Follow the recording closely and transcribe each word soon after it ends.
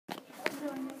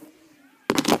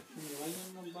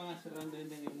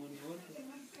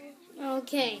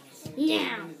Okay,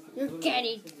 now you're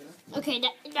getting. Okay,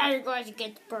 now you're going to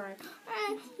get burned.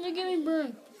 You're getting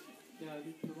burned.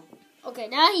 Okay,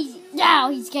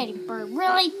 now he's getting burned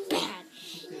really bad.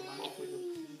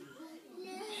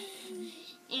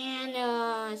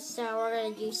 And so we're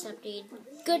gonna do something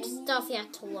good stuff you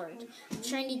have to learn. I'm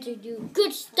trying to do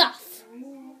good stuff.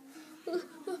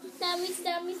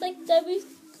 Stabby, like stabby.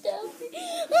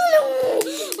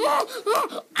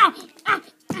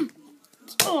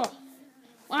 Oh,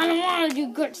 I don't want to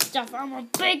do good stuff. I'm a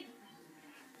big.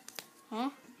 Huh?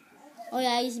 Oh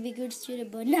yeah, I used to be a good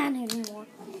student, but not anymore.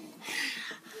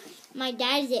 My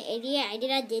dad's an idiot. I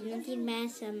did nothing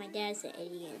bad, so my dad's an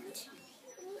idiot.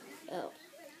 Oh,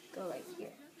 go right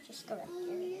here. Just go right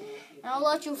here. And I'll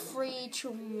let you free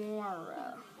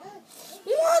tomorrow.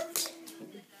 What?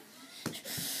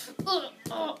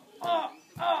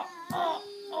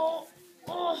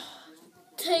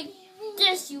 Take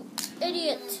this, you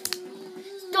idiot.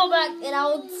 Go back and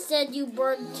I'll send you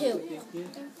burned too.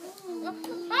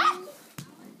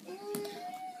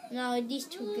 Now these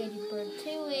two getting burned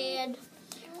too, and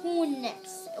who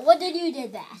next? What did you do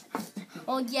that?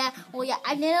 Oh yeah,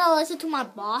 I didn't listen to my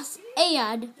boss,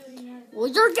 and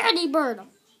you're getting burned.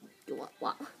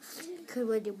 What? Could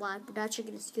we do what? But not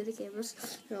checking the security cameras.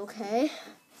 Okay.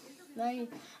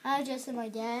 I just said my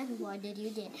dad. What did you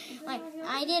do?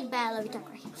 I did bad. Let me talk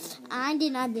right. I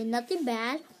did not do nothing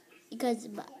bad because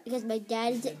my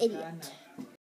dad is an idiot.